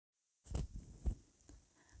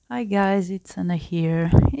Hi guys, it's Anna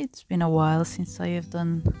here. It's been a while since I have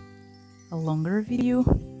done a longer video,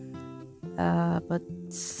 but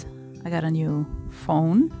I got a new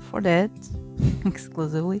phone for that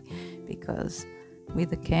exclusively because with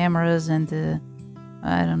the cameras and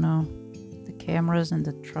I don't know, the cameras and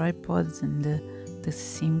the tripods and the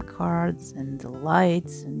SIM cards and the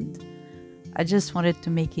lights, and I just wanted to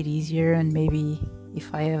make it easier, and maybe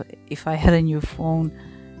if I had a new phone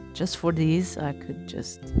just for this, I could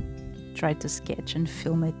just try to sketch and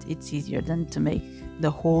film it. It's easier than to make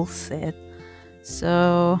the whole set.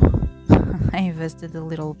 So I invested a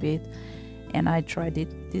little bit and I tried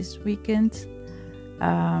it this weekend.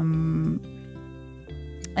 And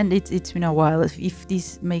it's been a while. If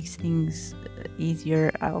this makes things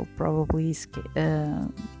easier, I'll probably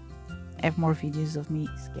have more videos of me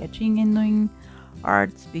sketching and doing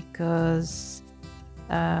art, because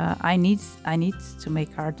I need to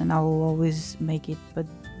make art, and I will always make it, but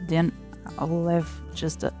then I will have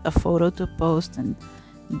just a photo to post, and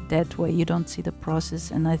that way you don't see the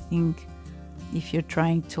process. And I think if you're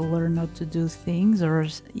trying to learn how to do things, or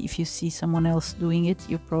if you see someone else doing it,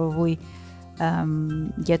 you probably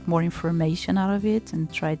get more information out of it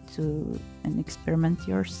and try to experiment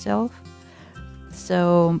yourself.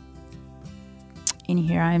 So in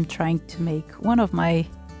here I'm trying to make one of my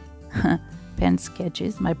pen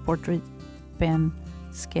sketches, my portrait pen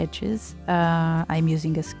sketches. I'm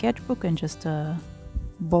using a sketchbook and just a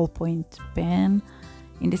ballpoint pen.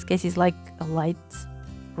 In this case it's like a light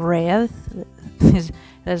red. It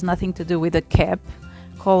has nothing to do with the cap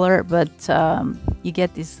color, but you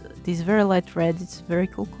get this very light red. It's a very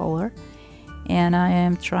cool color, and I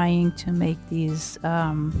am trying to make this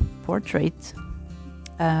portrait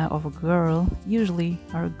of a girl. Usually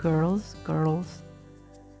are girls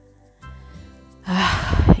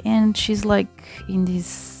and she's like in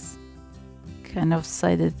this kind of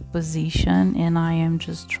sided position, and I am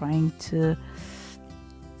just trying to,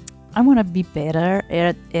 I want to be better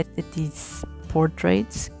at these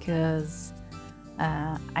portraits, because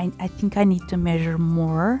I think I need to measure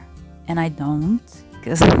more, and I don't,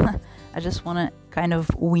 because I just want to kind of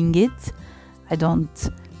wing it. I don't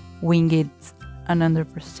wing it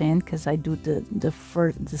 100%, because I do the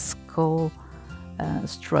skull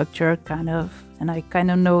structure kind of, and I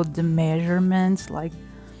kind of know the measurements, like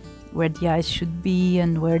where the eyes should be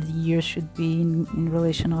and where the ears should be in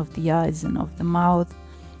relation of the eyes and of the mouth.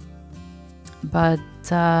 But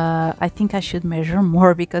I think I should measure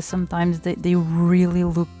more, because sometimes they really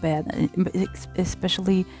look bad,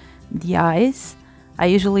 especially the eyes. I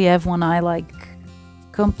usually have one eye like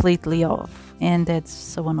completely off, and that's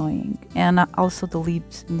so annoying. And also the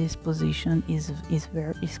lips in this position is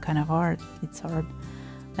kind of hard. It's hard.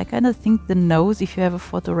 I kind of think the nose, if you have a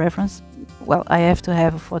photo reference, well, I have to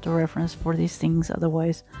have a photo reference for these things,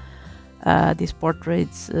 otherwise these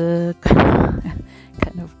portraits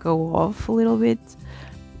kind of go off a little bit.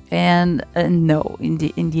 And no, in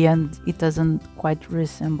the end it doesn't quite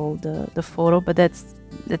resemble the photo, but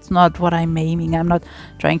that's not what I'm aiming. I'm not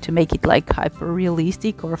trying to make it like hyper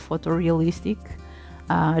realistic or photorealistic.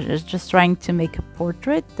 Just trying to make a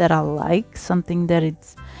portrait that I like, something that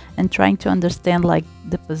it's, and trying to understand like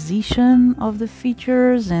the position of the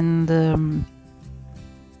features and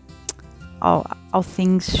how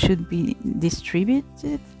things should be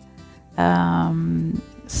distributed,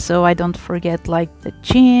 so I don't forget like the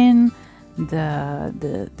chin,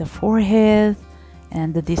 the forehead,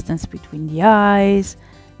 and the distance between the eyes.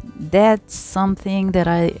 That's something that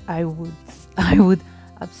I would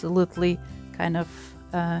absolutely kind of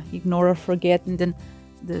ignore or forget, and then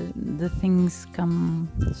the things come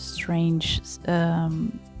strange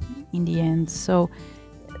in the end. So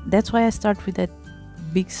that's why I start with that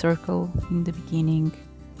big circle in the beginning.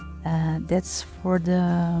 That's for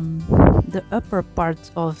the upper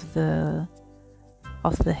part of the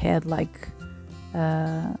head, like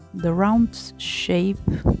the round shape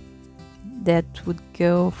that would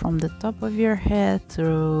go from the top of your head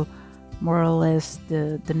through more or less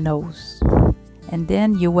the nose. And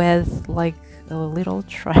then you add like a little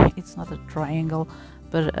it's not a triangle,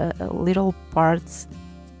 but a little parts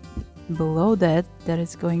below that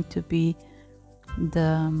is going to be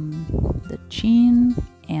the chin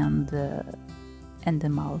and the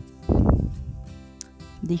mouth.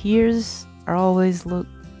 The ears are always not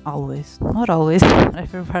always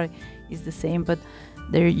everybody is the same, but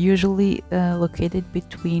they're usually located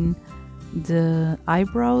between the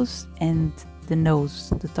eyebrows and the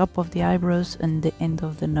nose, the top of the eyebrows and the end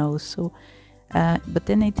of the nose. So but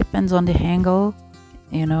then it depends on the angle,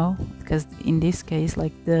 you know, because in this case,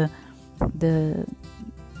 like the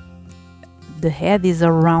head is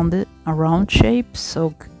a round shape,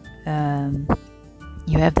 so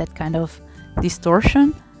you have that kind of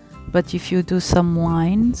distortion. But if you do some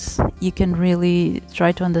lines, you can really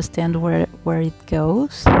try to understand where it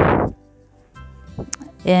goes.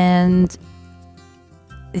 And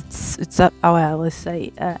it's well, let's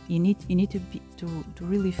say you need to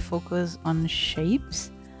really focus on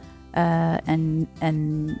shapes, and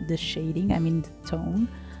the shading. I mean the tone,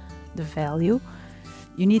 the value.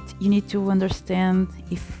 You need to understand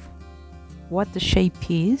what the shape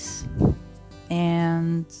is,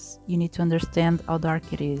 and you need to understand how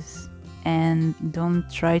dark it is. And don't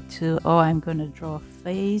try to, oh, I'm gonna draw a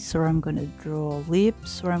face, or I'm gonna draw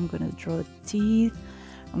lips, or I'm gonna draw teeth,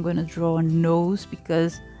 I'm gonna draw a nose,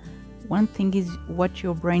 because one thing is what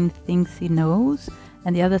your brain thinks it knows,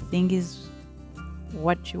 and the other thing is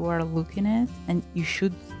what you are looking at. And you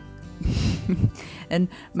should and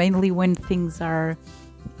mainly when things are,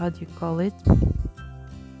 how do you call it,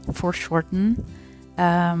 foreshortened,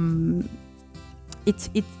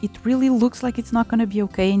 it really looks like it's not going to be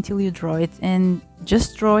okay until you draw it. And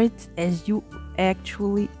just draw it as you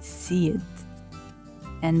actually see it,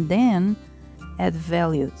 and then add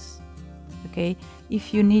values. Okay,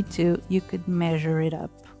 if you need to, you could measure it up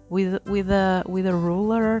with a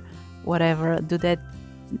ruler, whatever. Do that.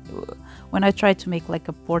 When I try to make like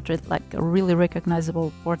a portrait, like a really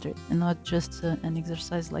recognizable portrait, and not just an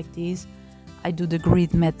exercise like this, I do the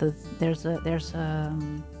grid method. There's a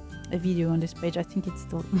video on this page, I think it's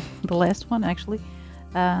the last one actually,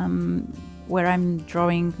 where I'm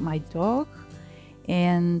drawing my dog,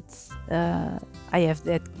 and I have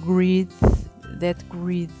that grid that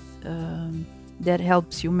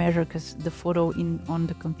helps you measure, because the photo on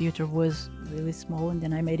the computer was really small, and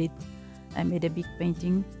then I made a big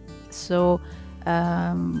painting. So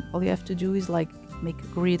all you have to do is like make a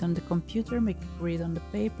grid on the computer, make a grid on the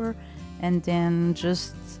paper, and then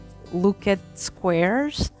just look at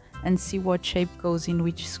squares and see what shape goes in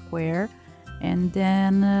which square. And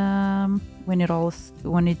then when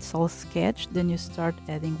it's all sketched, then you start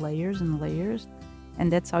adding layers and layers, and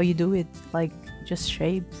that's how you do it. Like just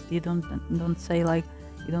shapes. You don't say like,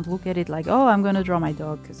 you don't look at it like, oh, I'm gonna draw my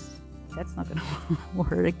dog, because that's not gonna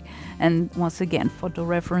work. And once again, photo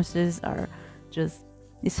references are just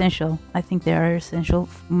essential. I think they are essential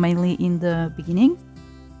mainly in the beginning,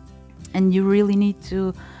 and you really need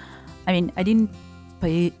to, I mean, I didn't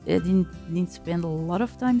spend a lot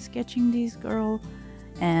of time sketching this girl,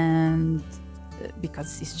 and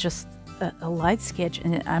because it's just a light sketch,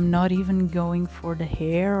 and I'm not even going for the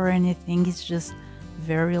hair or anything. It's just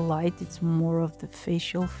very light. It's more of the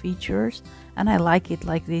facial features, and I like it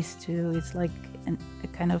like this too. It's like a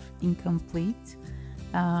kind of incomplete.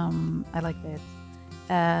 I like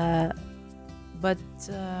that, but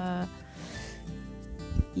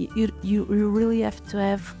you really have to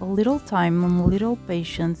have a little time and a little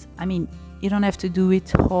patience. I mean, you don't have to do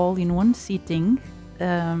it all in one sitting,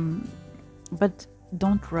 but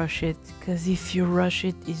don't rush it, because if you rush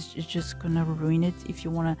it, it's just gonna ruin it. If you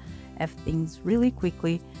want to have things really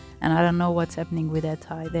quickly, and I don't know what's happening with that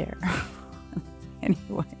eye there.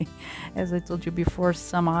 Anyway, as I told you before,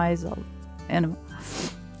 some eyes,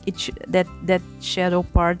 that shadow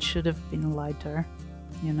part should have been lighter.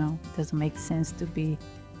 You know, it doesn't make sense to be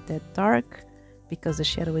that dark, because the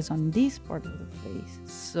shadow is on this part of the face.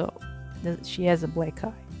 So she has a black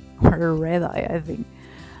eye, or a red eye, I think.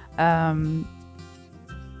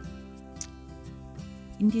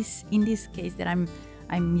 In this case that I'm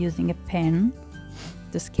using a pen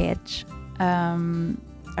to sketch. I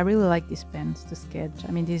really like these pens to sketch.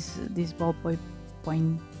 I mean, these ballpoint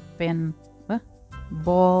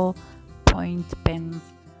pens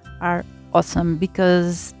are awesome,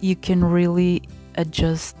 because you can really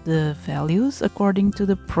adjust the values according to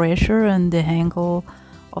the pressure and the angle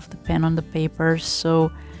of the pen on the paper.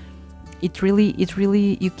 So it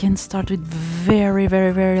really you can start with very,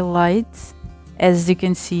 very, very light, as you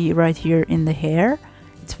can see right here in the hair.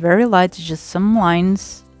 It's very light, it's just some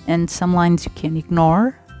lines, and some lines you can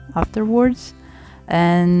ignore afterwards,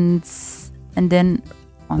 and then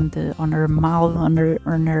on her mouth, on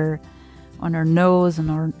her nose,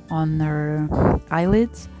 and on her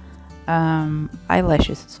eyelids,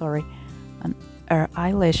 eyelashes, sorry, on her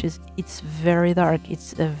eyelashes, it's very dark.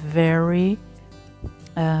 It's a very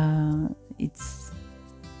it's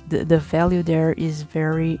the value there is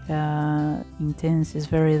very intense, is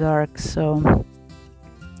very dark. So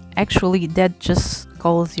actually that just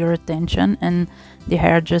calls your attention, and the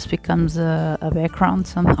hair just becomes a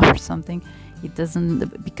background or something. It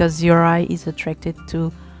doesn't, because your eye is attracted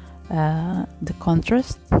to the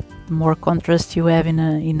contrast. The more contrast you have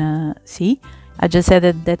in a I just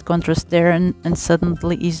added that contrast there, and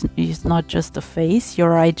suddenly is not just a face.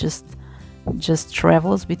 Your eye just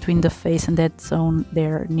travels between the face and that zone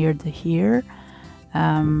there near the ear.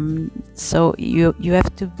 So you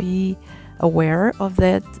have to be aware of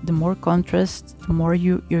that. The more contrast, the more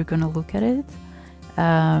you're gonna look at it.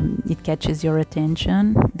 It catches your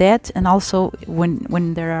attention. That, and also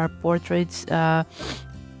when there are portraits,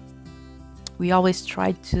 we always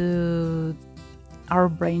try to. Our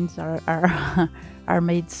brains are are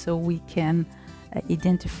made so we can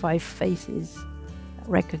identify faces,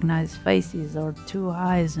 recognize faces, or two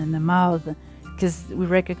eyes and a mouth, because we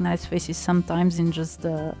recognize faces sometimes in just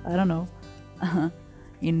I don't know,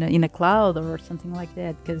 in a cloud or something like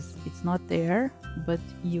that, because it's not there, but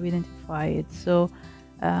you identify it. So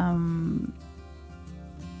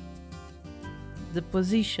the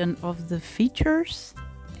position of the features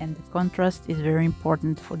and the contrast is very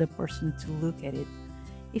important for the person to look at it.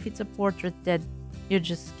 If it's a portrait that you're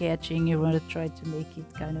just sketching, you want to try to make it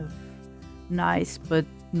kind of nice but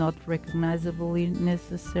not recognizable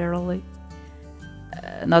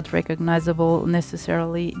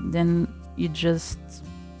necessarily, then you just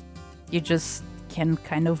can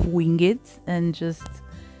kind of wing it and just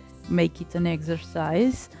make it an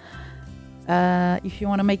exercise. If you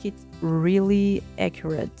want to make it really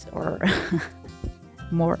accurate, or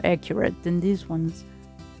more accurate than these ones,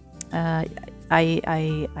 I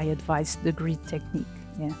advise the grid technique.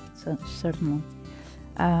 Yeah, so certainly.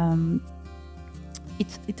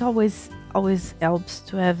 It always helps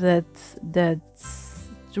to have that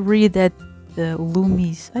to read that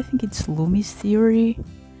Loomis. I think it's Loomis theory.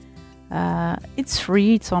 It's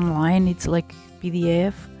free. It's online. It's like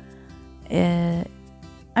PDF. I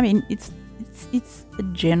mean, it's a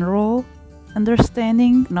general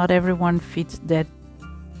understanding. Not everyone fits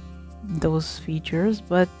those features,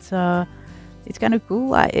 but it's kind of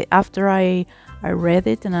cool. After I read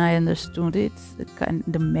it and I understood it,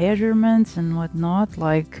 the measurements and whatnot,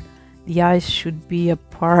 like the eyes should be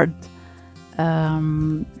apart.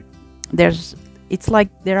 It's like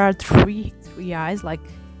there are three eyes, like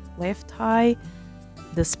left eye.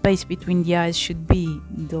 The space between the eyes should be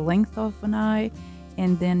the length of an eye,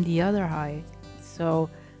 and then the other eye. So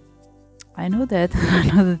I know that, I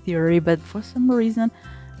know the theory, but for some reason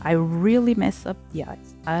I really mess up the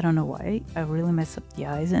eyes. I don't know why. I really mess up the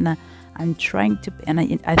eyes, and I'm trying to, and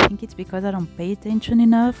I think it's because I don't pay attention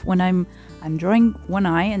enough when I'm drawing one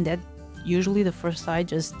eye, and that usually the first eye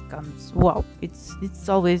just comes. Wow, it's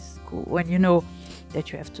always cool when you know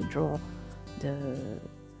that you have to draw the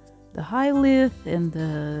eyelid and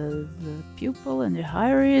the pupil and the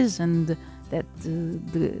iris, and that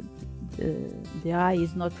the eye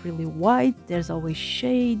is not really white. There's always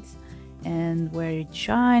shades, and where it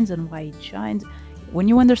shines and why it shines. When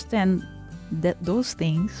you understand those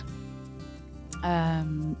things,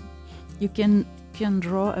 you can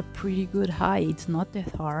draw a pretty good eye. It's not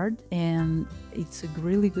that hard, and it's a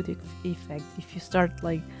really good effect if you start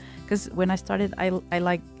like, because when I started, I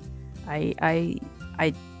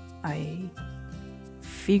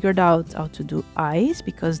figured out how to do eyes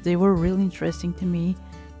because they were really interesting to me,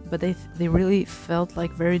 but they really felt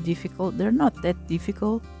like very difficult. They're not that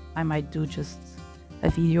difficult. I might do just a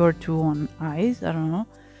video or two on eyes. I don't know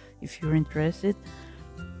if you're interested,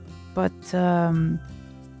 but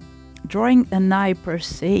drawing an eye per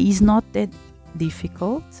se is not that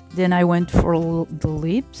difficult. Then I went for the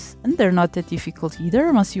lips, and they're not that difficult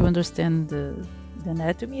either once you understand the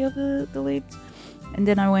anatomy of the lips. And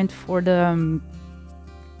then I went for the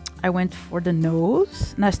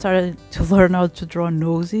nose, and I started to learn how to draw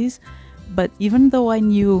noses. But even though I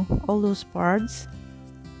knew all those parts,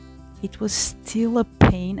 it was still a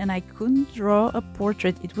pain, and I couldn't draw a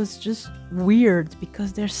portrait. It was just weird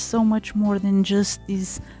because there's so much more than just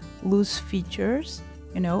these loose features.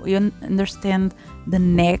 You know, you understand the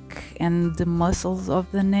neck and the muscles of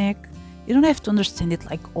the neck. You don't have to understand it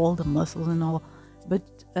like all the muscles and all, but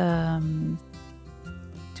to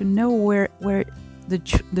know where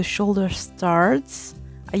the shoulder starts.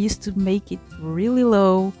 I used to make it really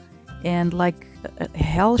low and like a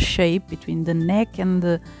L shape between the neck and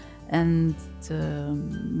the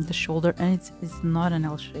shoulder, and it's not an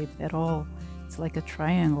L shape at all. It's like a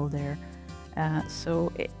triangle there.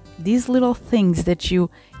 These little things that you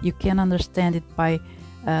can understand it by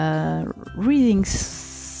reading.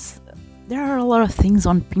 There are a lot of things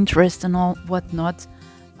on Pinterest and all whatnot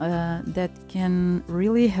that can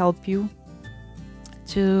really help you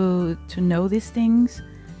to know these things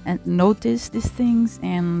and notice these things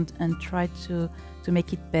and try to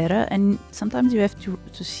make it better. And sometimes you have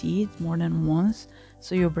to see it more than once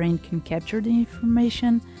so your brain can capture the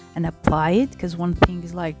information and apply it, because one thing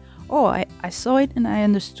is like, oh, I saw it and I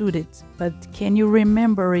understood it, but can you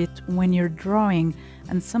remember it when you're drawing?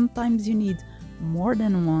 And sometimes you need more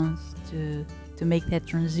than once to make that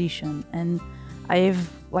transition. And I have,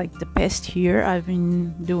 like, the past year I've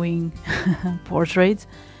been doing portraits,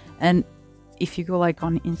 and if you go like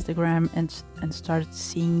on Instagram and start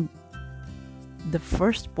seeing the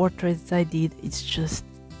first portraits I did, it's just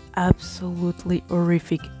absolutely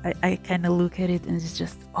horrific. I kind of look at it and it's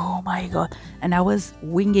just, oh my god. And I was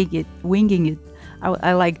winging it.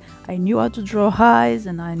 I knew how to draw eyes,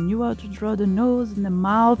 and I knew how to draw the nose and the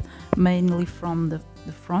mouth, mainly from the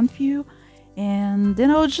front view. And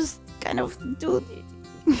then I would just kind of do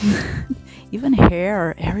even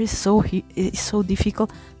hair is so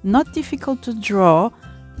difficult. Not difficult to draw,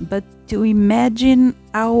 but to imagine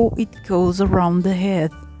how it goes around the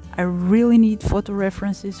head. I really need photo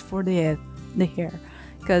references for the hair,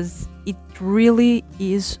 because it really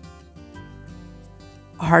is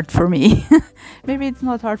hard for me. Maybe it's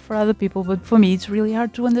not hard for other people, but for me it's really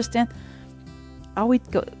hard to understand how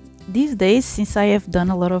it goes. These days, since I have done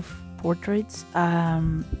a lot of portraits,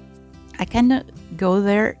 I kind of go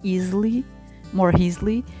there more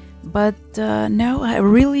easily. But now I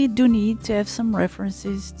really do need to have some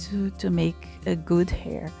references to make a good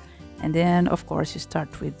hair. And then, of course, you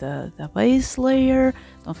start with the base layer.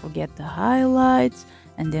 Don't forget the highlights,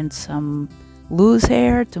 and then some loose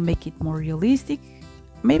hair to make it more realistic.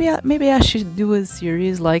 Maybe I should do a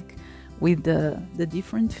series like with the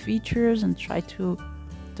different features and try to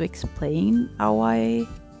explain how I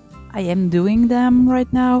am doing them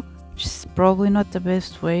right now, which is probably not the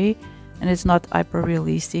best way, and it's not hyper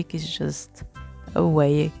realistic. It's just a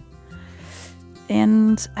way.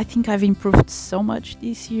 And I think I've improved so much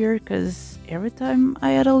this year, because every time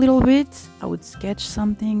I had a little bit, I would sketch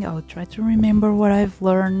something, I would try to remember what I've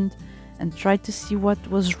learned and try to see what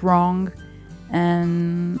was wrong.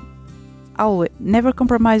 And I'll never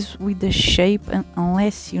compromise with the shape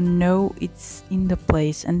unless you know it's in the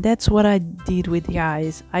place. And that's what I did with the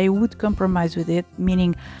eyes. I would compromise with it,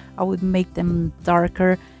 meaning I would make them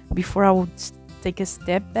darker before I would take a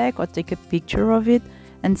step back or take a picture of it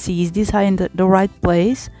and see, is this eye in the right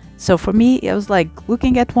place? So for me, it was like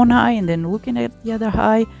looking at one eye and then looking at the other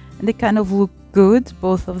eye, and they kind of look good,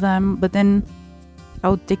 both of them. But then I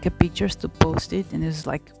would take a pictures to post it, and it's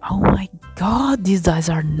like, oh my god, these eyes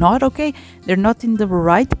are not okay. They're not in the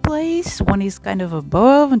right place. One is kind of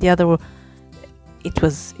above, and the other, it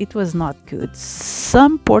was not good.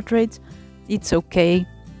 Some portraits, it's okay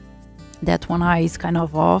that one eye is kind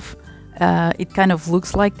of off. It kind of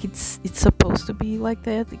looks like it's supposed to be like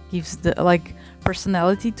that. It gives the like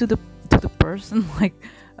personality to the person. Like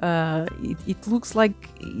it looks like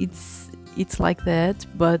it's like that,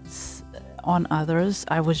 but on others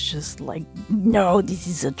I was just like, no, this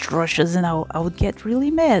is atrocious, and I would get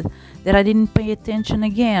really mad that I didn't pay attention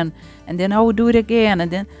again, and then I would do it again,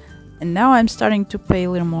 and now I'm starting to pay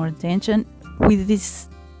a little more attention. With this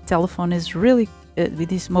telephone is really with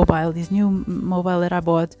this new mobile that I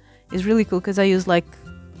bought is really cool, because I use like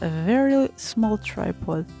a very small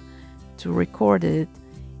tripod to record it,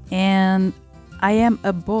 and I am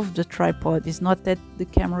above the tripod. It's not that the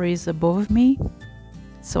camera is above me,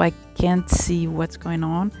 so I can't see what's going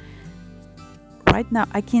on. Right now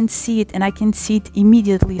I can see it, and I can see it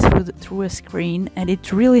immediately through a screen, and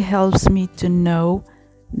it really helps me to know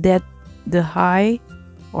that the eye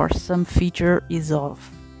or some feature is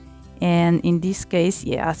off. And in this case,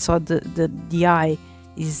 yeah, I saw the eye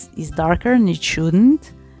is darker, and it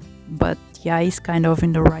shouldn't, but the eye is kind of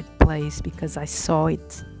in the right place because I saw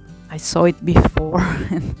it before.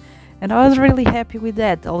 And I was really happy with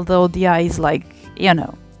that, although the eye is like, you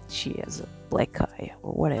know, she has a black eye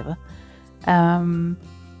or whatever.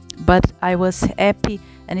 But I was happy,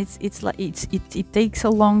 and it takes a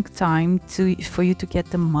long time for you to get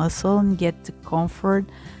the muscle and get the comfort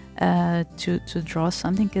to draw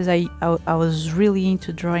something, because I was really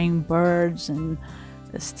into drawing birds and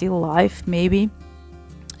still life maybe,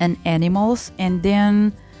 and animals, and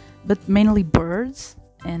then but mainly birds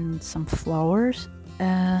and some flowers.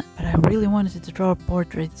 But I really wanted to draw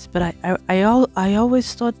portraits, but I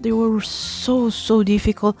always thought they were so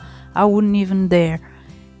difficult I wouldn't even dare.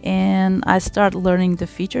 And I started learning the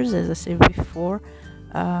features, as I said before,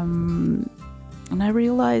 and I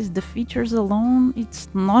realized the features alone, it's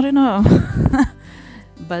not enough.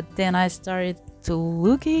 But then I started to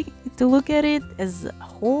look at it as a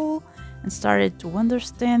whole and started to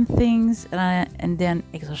understand things, and then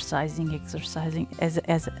exercising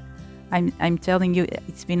as I'm telling you,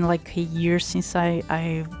 it's been like a year since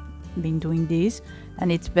I've been doing this,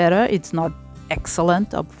 and it's better. It's not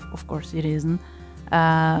excellent, of course it isn't,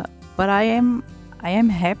 but I am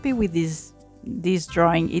happy with this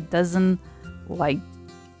drawing. It doesn't like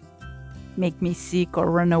make me sick or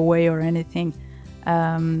run away or anything.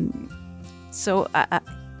 So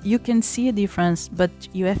you can see a difference, but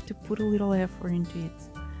you have to put a little effort into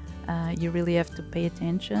it. You really have to pay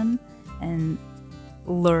attention and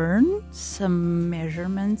learn some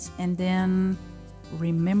measurements, and then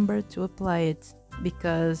remember to apply it,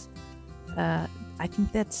 because I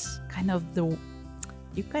think that's kind of the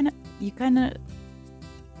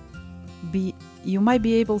you might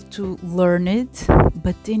be able to learn it,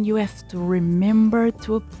 but then you have to remember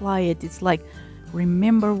to apply it. It's like,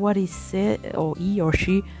 remember what he said, or he or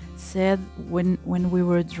she said, when we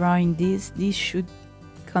were drawing this should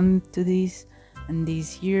come to this, and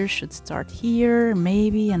this here should start here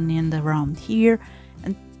maybe, and end around here,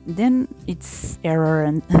 and then it's error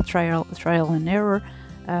and trial and error.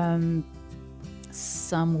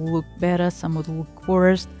 Some will look better, some would look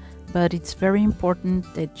worse, but it's very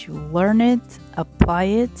important that you learn it, apply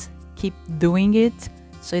it, keep doing it,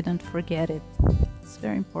 so you don't forget it. It's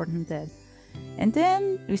very important that. And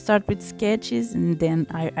then we start with sketches, and then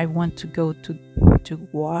I want to go to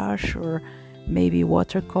wash or maybe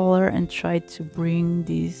watercolor and try to bring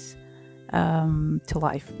this to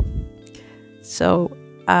life. So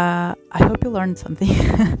I hope you learned something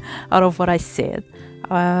out of what I said.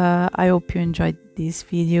 I hope you enjoyed this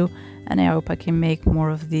video, and I hope I can make more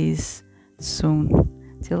of these soon.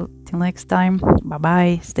 Till next time, bye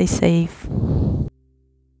bye, stay safe.